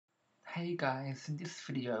Hey guys, in this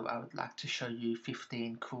video I would like to show you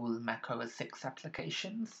 15 cool Mac OS X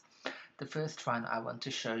applications. The first one I want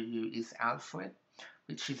to show you is Alfred,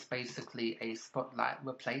 which is basically a Spotlight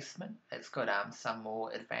replacement. It's got some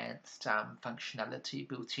more advanced functionality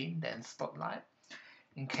built in than Spotlight.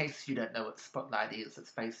 In case you don't know what Spotlight is,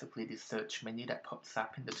 it's basically this search menu that pops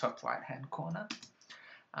up in the top right hand corner.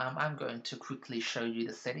 I'm going to quickly show you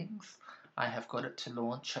the settings. I have got it to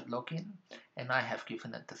launch at login, and I have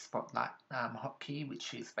given it the Spotlight hotkey,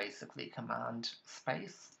 which is basically command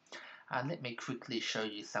space. Let me quickly show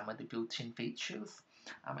you some of the built-in features.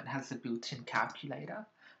 It has a built-in calculator,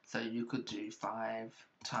 so you could do 5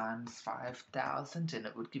 times 5,000 and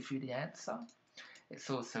it would give you the answer. It's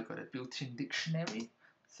also got a built-in dictionary,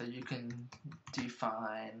 so you can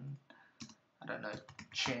define, I don't know,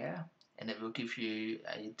 chair, and it will give you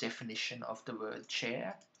a definition of the word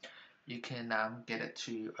chair. You can get it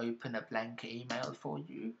to open a blank email for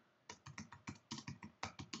you,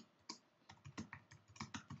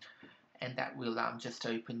 and that will just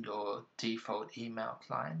open your default email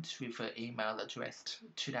client with an email addressed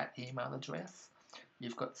to that email address.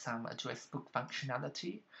 You've got some address book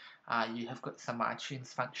functionality. You have got some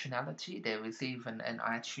iTunes functionality. There is even an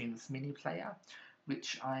iTunes mini player,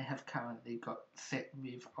 which I have currently got set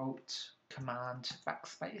with Alt Command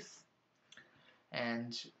Backspace.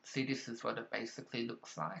 And see, this is what it basically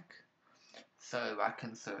looks like. So I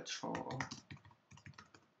can search for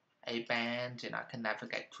a band and I can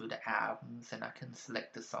navigate through the albums and I can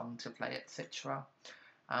select the song to play, etc.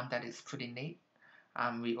 That is pretty neat.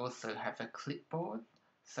 We also have a clipboard.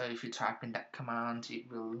 So if you type in that command,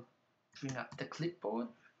 it will bring up the clipboard.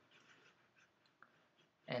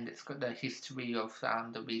 And it's got a history of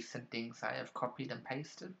the recent things I have copied and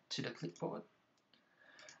pasted to the clipboard.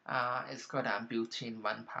 It's got built-in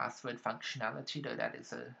 1Password functionality, though that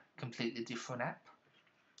is a completely different app.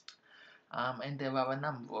 And there are a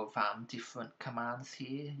number of different commands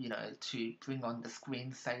here, to bring on the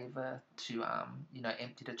screensaver, to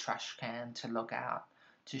empty the trash can, to log out,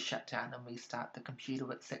 to shut down and restart the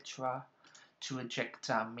computer, etc., to eject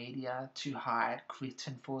media, to hide, quit,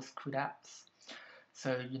 and force quit apps.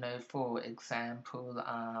 So, for example,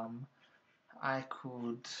 I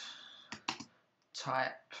could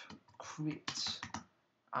type quit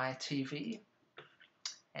ITV,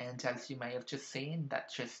 and as you may have just seen,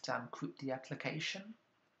 that just quit the application.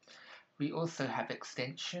 We also have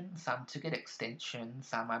extensions. To get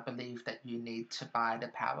extensions, I believe that you need to buy the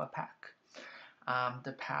Powerpack.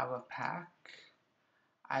 The Powerpack,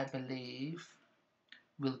 I believe,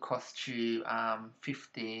 will cost you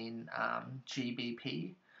 15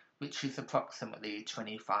 GBP, which is approximately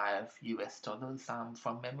 $25 US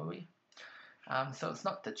from memory. So it's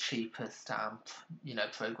not the cheapest,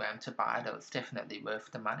 program to buy, though it's definitely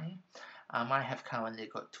worth the money. I have currently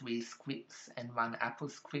got 3 scripts and 1 Apple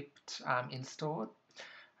script installed.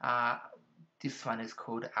 This one is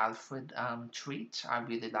called Alfred Treat. I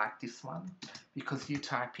really like this one because you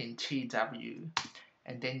type in TW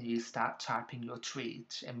and then you start typing your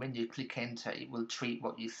treat, and when you click enter, it will treat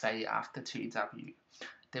what you say after TW.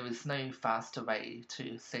 There is no faster way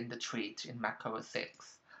to send a treat in Mac OS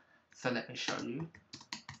X. So let me show you.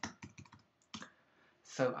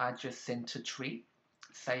 So I just sent a tweet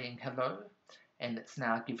saying hello, and it's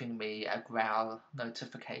now giving me a Growl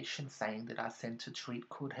notification saying that I sent a tweet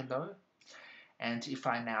called hello. And if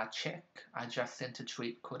I now check, I just sent a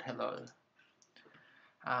tweet called hello.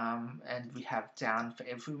 And we have down for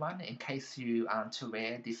everyone. In case you aren't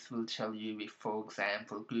aware, this will tell you if, for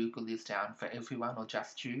example, Google is down for everyone or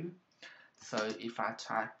just you. So if I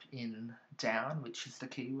type in down, which is the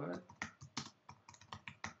keyword,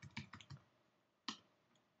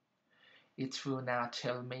 it will now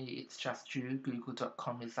tell me it's just you,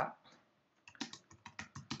 google.com is up.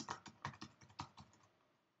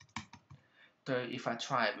 Though if I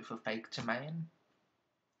try it with a fake domain,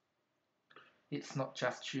 it's not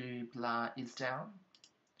just you, blah is down.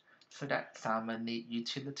 So that's a neat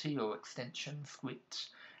utility or extension script,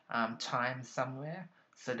 time somewhere.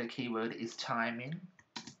 So the keyword is time in.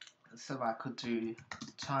 So I could do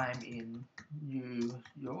time in New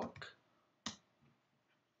York.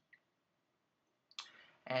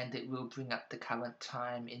 And it will bring up the current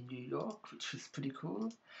time in New York, which is pretty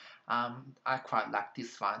cool. I quite like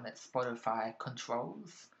this one. It's Spotify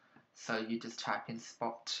controls. So you just type in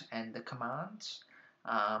spot and the command.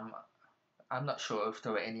 I'm not sure if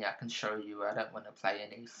there are any I can show you. I don't want to play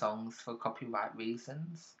any songs for copyright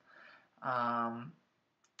reasons.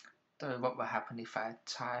 Though what will happen if I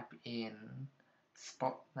type in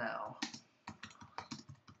spot now?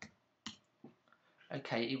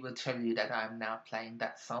 Okay, it will tell you that I'm now playing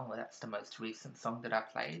that song, or that's the most recent song that I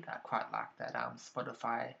played. I quite like that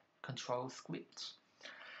Spotify control script.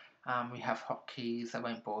 We have hotkeys, I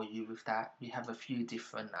won't bore you with that. We have a few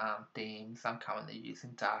different themes. I'm currently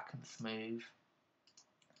using dark and smooth.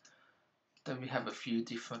 Then we have a few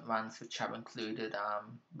different ones which are included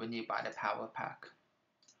when you buy the Powerpack.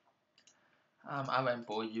 I won't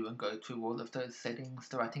bore you and go through all of those settings,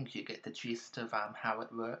 though I think you get the gist of how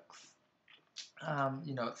it works.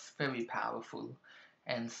 You know, it's very powerful,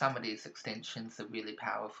 and some of these extensions are really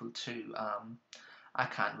powerful too. I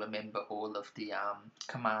can't remember all of the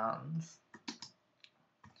commands.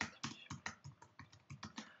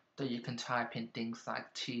 So you can type in things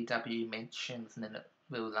like TW mentions, and then it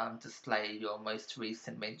will display your most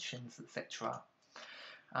recent mentions, etc.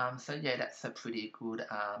 So yeah, that's a pretty good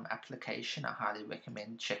application. I highly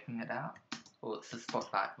recommend checking it out. Or it's a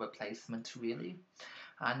Spotlight replacement, really.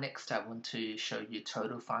 Next, I want to show you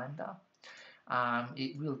Total Finder.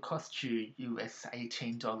 It will cost you US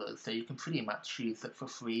 $18, so you can pretty much use it for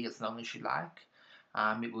free as long as you like.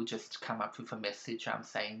 It will just come up with a message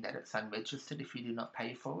saying that it's unregistered if you do not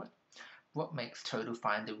pay for it. What makes Total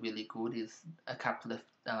Finder really good is a couple of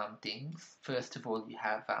things. First of all, you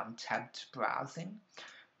have tabbed browsing,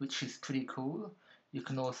 which is pretty cool. You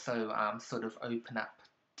can also sort of open up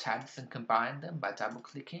tabs and combine them by double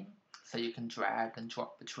clicking, so you can drag and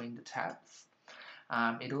drop between the tabs.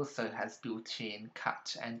 It also has built-in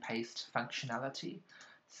cut and paste functionality,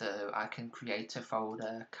 so I can create a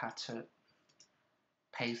folder, cut it,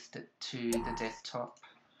 paste it to the desktop,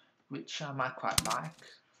 which I quite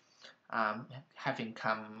like. Having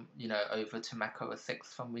come, over to Mac OS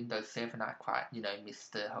X from Windows 7, I quite, miss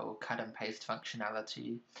the whole cut and paste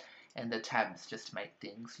functionality, and the tabs just make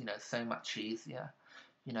things, so much easier.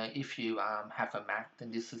 If you have a Mac,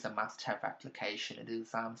 then this is a must-have application. It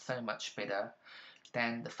is so much better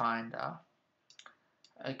than the Finder.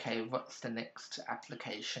 Okay, what's the next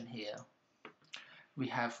application here? We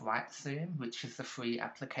have Right Zoom, which is a free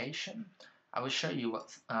application. I will show you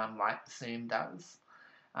what Right Zoom does.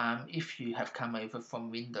 If you have come over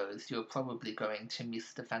from Windows, you're probably going to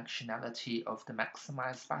miss the functionality of the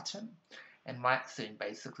maximize button. And Right Zoom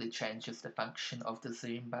basically changes the function of the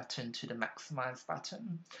zoom button to the maximize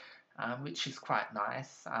button, which is quite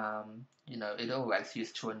nice. It always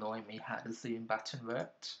used to annoy me how the zoom button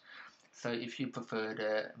worked. So if you prefer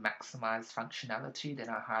the maximize functionality, then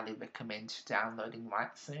I highly recommend downloading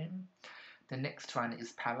Right Zoom. The next one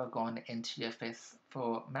is Paragon NTFS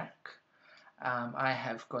for Mac. I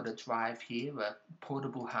have got a drive here, a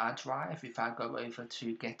portable hard drive. If I go over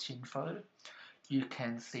to Get Info, you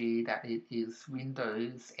can see that it is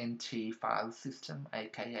Windows NT file system,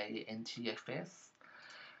 aka NTFS.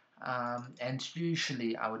 And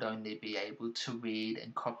usually I would only be able to read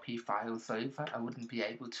and copy files over. I wouldn't be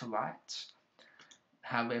able to write.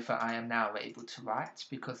 However, I am now able to write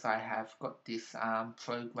because I have got this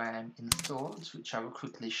program installed, which I will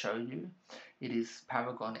quickly show you. It is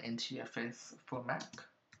Paragon NTFS for Mac.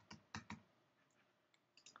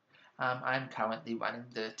 I'm currently running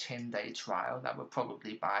the 10-day trial. I will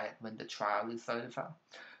probably buy it when the trial is over.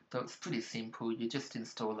 So it's pretty simple. You just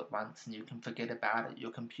install it once and you can forget about it. Your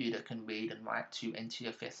computer can read and write to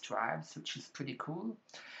NTFS drives, which is pretty cool.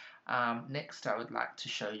 Next, I would like to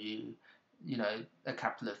show you, a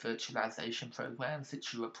couple of virtualization programs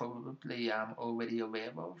that you are probably already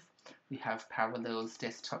aware of. We have Parallels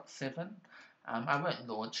Desktop 7. I won't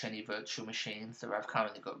launch any virtual machines, so I've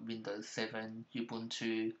currently got Windows 7,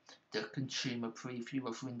 Ubuntu, the consumer preview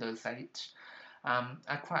of Windows 8.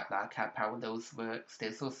 I quite like how Parallels works.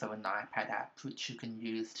 There's also an iPad app which you can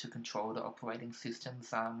use to control the operating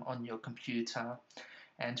systems on your computer.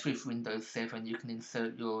 And with Windows 7, you can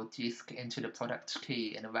insert your disk into the product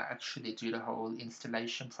key and it will actually do the whole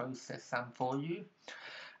installation process for you.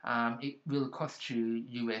 It will cost you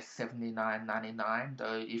US $79.99,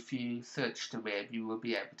 though if you search the web, you will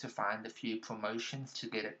be able to find a few promotions to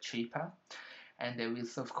get it cheaper. And there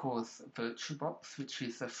is, of course, VirtualBox, which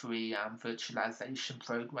is a free virtualization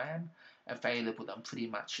program available on pretty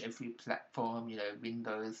much every platform,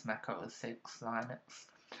 Windows, Mac OS X, Linux.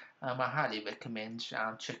 I highly recommend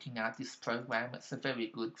checking out this program. It's a very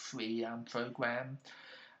good free program,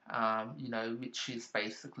 which is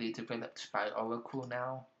basically developed by Oracle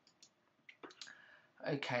now.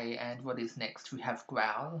 Okay, and what is next? We have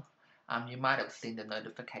Growl. You might have seen the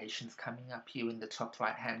notifications coming up here in the top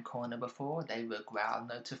right hand corner before. They were Growl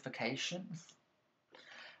notifications.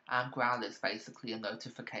 Growl is basically a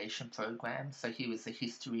notification program. So here is a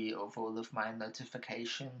history of all of my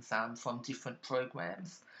notifications from different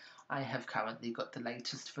programs. I have currently got the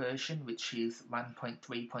latest version, which is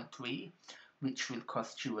 1.3.3, which will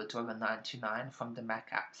cost you $1.99 from the Mac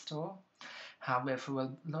App Store. However,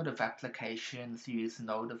 a lot of applications use an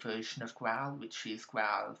older version of Growl, which is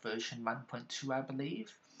Growl version 1.2, I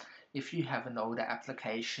believe. If you have an older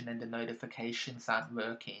application and the notifications aren't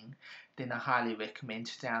working, then I highly recommend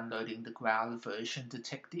downloading the Growl version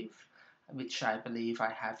Detective, which I believe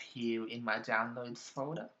I have here in my downloads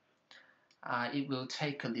folder. It will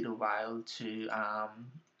take a little while to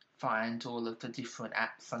find all of the different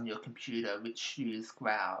apps on your computer which use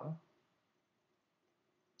Growl.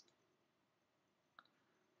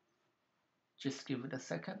 Just give it a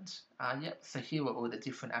second. Yep, so here are all the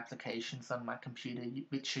different applications on my computer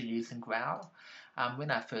which are using Growl.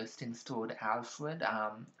 When I first installed Alfred,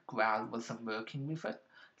 Growl wasn't working with it,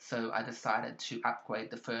 so I decided to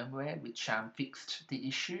upgrade the firmware, which fixed the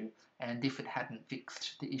issue, and if it hadn't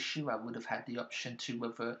fixed the issue, I would have had the option to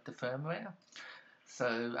revert the firmware.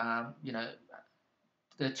 So, you know,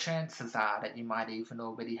 the chances are that you might even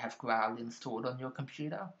already have Growl installed on your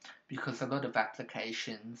computer, because a lot of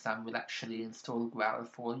applications will actually install Growl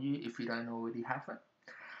for you if you don't already have it.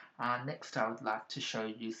 Next, I would like to show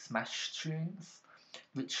you SmashTunes,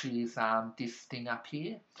 which is this thing up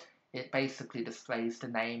here. It basically displays the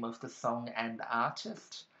name of the song and the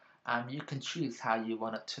artist. You can choose how you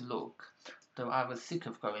want it to look, though I was sick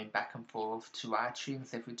of going back and forth to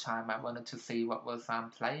iTunes every time I wanted to see what was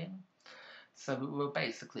playing. So it will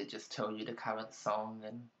basically just tell you the current song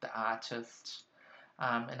and the artist.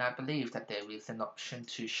 And I believe that there is an option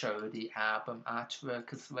to show the album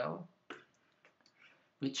artwork as well,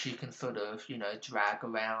 which you can sort of, you know, drag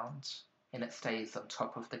around, and it stays on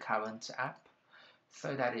top of the current app.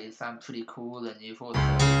 So that is pretty cool, and you've also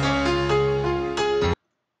got,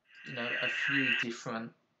 you know, a few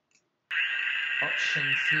different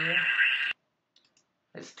options here.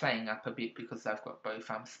 It's playing up a bit because I've got both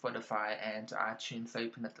Spotify and iTunes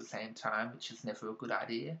open at the same time, which is never a good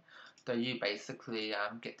idea, though you basically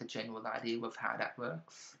get the general idea of how that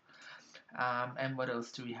works. And what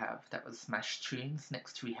else do we have? That was SmashTunes.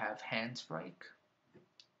 Next we have HandBrake.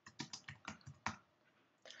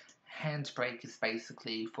 HandBrake is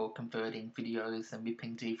basically for converting videos and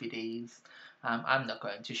ripping DVDs. I'm not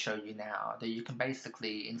going to show you now, though you can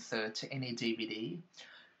basically insert any DVD.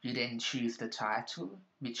 You then choose the title,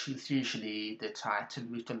 which is usually the title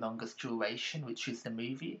with the longest duration, which is the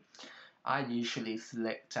movie. I usually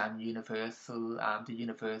select the Universal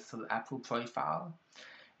Apple profile,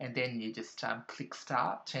 and then you just click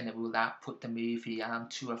Start, and it will output the movie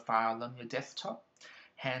to a file on your desktop.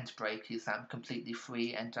 HandBrake is completely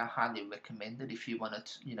free, and I highly recommend it if you want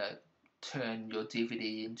to, you know, turn your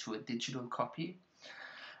DVD into a digital copy.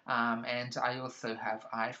 And I also have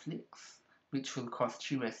iFlicks, which will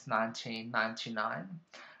cost US $19.99.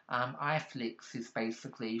 iFlicks is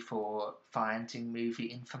basically for finding movie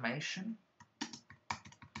information.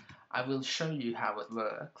 I will show you how it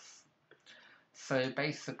works. So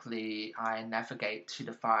basically, I navigate to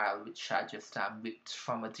the file which I just ripped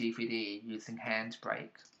from a DVD using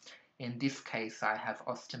HandBrake. In this case, I have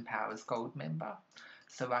Austin Powers Goldmember,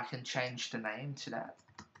 so I can change the name to that.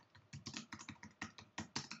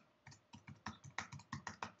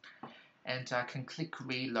 And I can click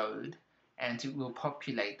reload, and it will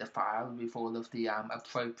populate the file with all of the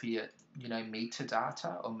appropriate, you know,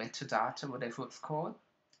 metadata or metadata, whatever it's called.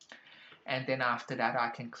 And then after that, I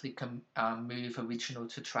can click move original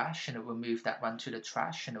to trash, and it will move that one to the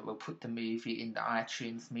trash, and it will put the movie in the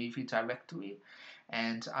iTunes movie directory.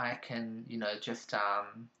 And I can, you know, just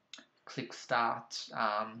click start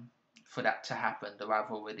for that to happen, though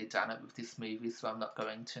I've already done it with this movie, so I'm not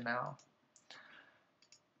going to now.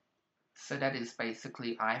 So that is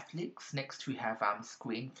basically iFlicks. Next we have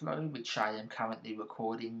ScreenFlow, which I am currently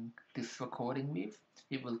recording this recording with.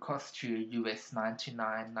 It will cost you US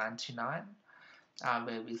 $99.99.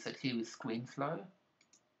 Where is it? Here is ScreenFlow.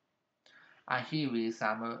 Here is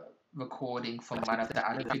a recording from one of the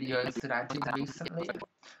other videos that I did recently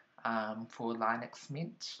for Linux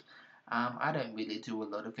Mint. I don't really do a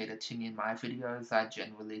lot of editing in my videos. I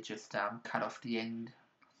generally just cut off the end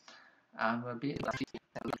a bit.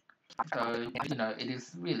 So, you know, it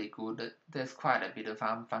is really good. There's quite a bit of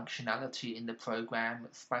functionality in the program.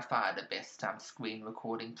 It's by far the best screen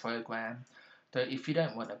recording program. Though if you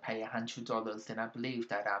don't want to pay $100, then I believe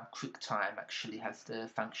that QuickTime actually has the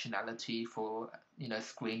functionality for, you know,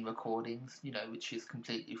 screen recordings, you know, which is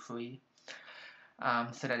completely free.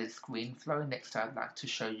 So that is ScreenFlow. Next, I'd like to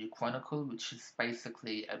show you Chronicle, which is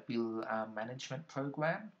basically a bill management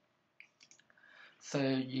program. So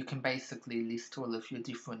you can basically list all of your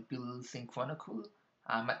different bills in Chronicle.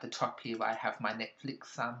 At the top here I have my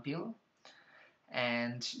Netflix bill,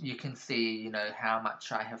 and you can see, you know, how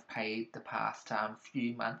much I have paid the past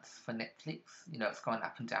few months for Netflix. You know, it's gone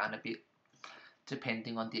up and down a bit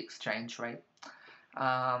depending on the exchange rate.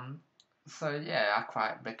 So yeah, I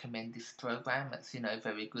quite recommend this program. It's, you know,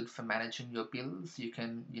 very good for managing your bills. You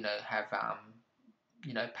can, you know, have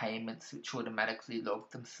you know, payments which automatically log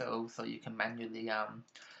themselves, or you can manually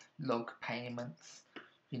log payments.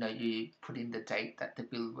 You know, you put in the date that the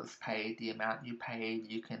bill was paid, the amount you paid,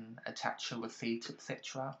 you can attach a receipt,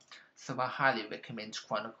 etc. So I highly recommend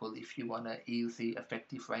Chronicle if you want an easy,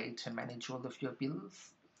 effective way to manage all of your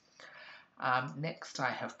bills. Next, I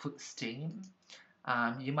have put Steam.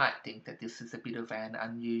 You might think that this is a bit of an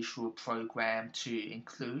unusual program to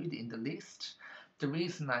include in the list. The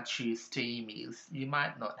reason I choose Steam is you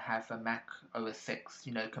might not have a Mac OS X,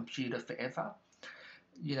 you know, computer forever.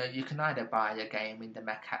 You know, you can either buy a game in the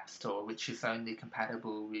Mac App Store, which is only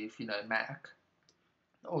compatible with, you know, Mac,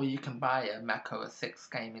 or you can buy a Mac OS X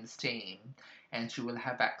game in Steam, and you will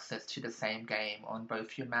have access to the same game on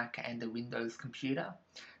both your Mac and the Windows computer.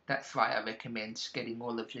 That's why I recommend getting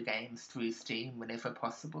all of your games through Steam whenever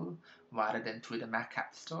possible, rather than through the Mac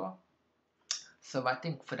App Store. So I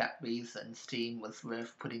think for that reason, Steam was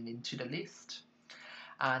worth putting into the list.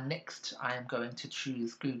 Next, I am going to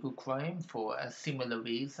choose Google Chrome for a similar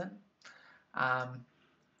reason.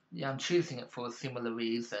 Yeah, I'm choosing it for a similar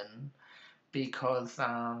reason because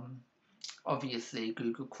obviously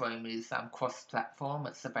Google Chrome is cross-platform.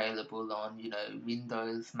 It's available on, you know,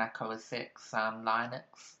 Windows, Mac OS X,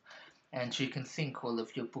 Linux, and you can sync all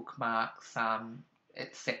of your bookmarks,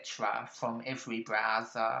 etc. from every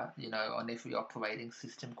browser, you know, on every operating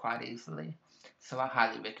system quite easily. So I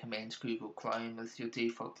highly recommend Google Chrome as your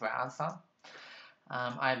default browser.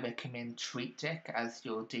 I recommend TweetDeck as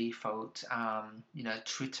your default, you know,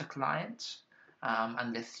 Twitter client,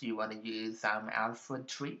 unless you want to use Alfred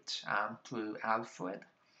Tweet through Alfred.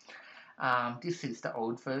 This is the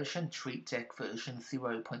old version, TweetDeck version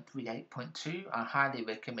 0.38.2. I highly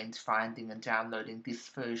recommend finding and downloading this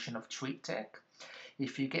version of TweetDeck.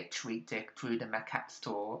 If you get TweetDeck through the Mac App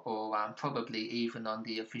Store, or probably even on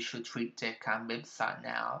the official TweetDeck website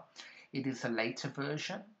now, it is a later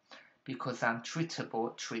version, because Twitter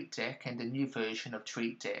bought TweetDeck, and the new version of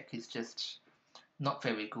TweetDeck is just not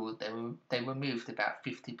very good. They removed about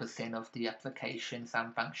 50% of the application's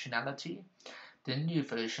functionality. The new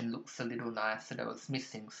version looks a little nicer, though it's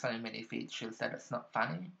missing so many features that it's not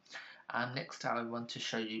funny. Next, I want to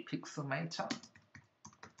show you Pixelmator.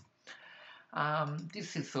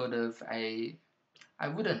 This is sort of I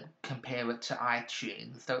wouldn't compare it to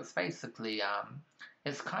iTunes, though it's basically,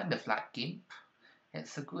 it's kind of like GIMP.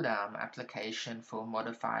 It's a good application for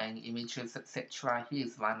modifying images, etc.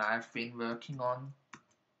 Here's one I've been working on.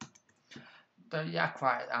 Though yeah, I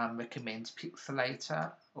quite recommend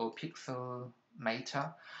Pixelator or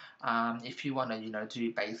Pixelmator if you want to, you know,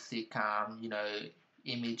 do basic, you know,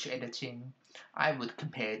 image editing. I would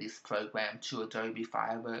compare this program to Adobe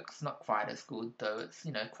Fireworks. Not quite as good, though it's,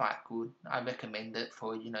 you know, quite good. I recommend it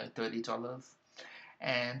for, you know, $30.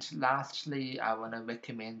 And lastly, I want to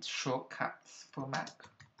recommend Shortcuts for Mac,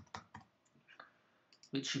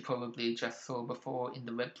 which you probably just saw before in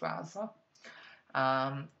the web browser.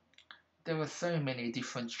 There are so many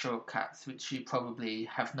different shortcuts which you probably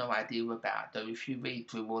have no idea about, though if you read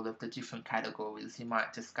through all of the different categories, you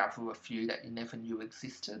might discover a few that you never knew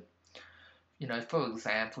existed. You know, for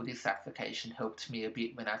example, this application helped me a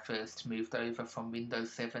bit when I first moved over from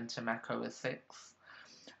Windows 7 to Mac OS X.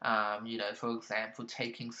 You know, for example,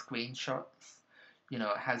 taking screenshots. You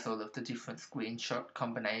know, it has all of the different screenshot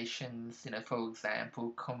combinations. You know, for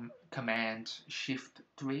example, Command Shift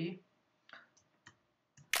 3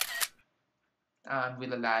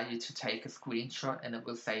 will allow you to take a screenshot, and it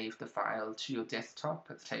will save the file to your desktop.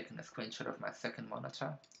 It's taken a screenshot of my second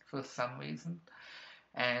monitor for some reason.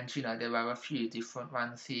 And, you know, there are a few different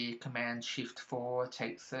ones here. Command Shift 4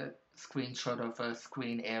 takes a screenshot of a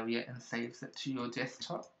screen area and saves it to your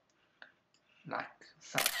desktop, like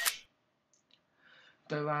such.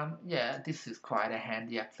 So, yeah, this is quite a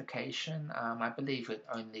handy application. I believe it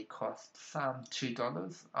only costs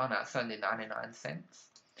 $2. Oh no, it's only 99 cents.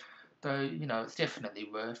 Though, you know, it's definitely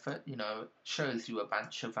worth it. You know, it shows you a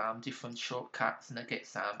bunch of different shortcuts, and it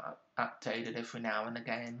gets updated every now and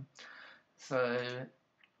again. So,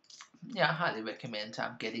 yeah, I highly recommend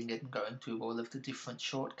getting it and going through all of the different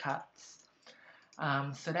shortcuts.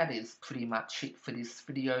 So that is pretty much it for this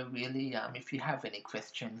video, really. If you have any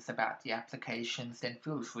questions about the applications, then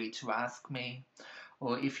feel free to ask me.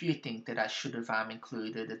 Or if you think that I should have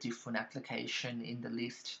included a different application in the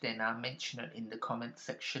list, then mention it in the comment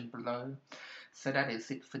section below. So that is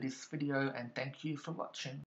it for this video, and thank you for watching.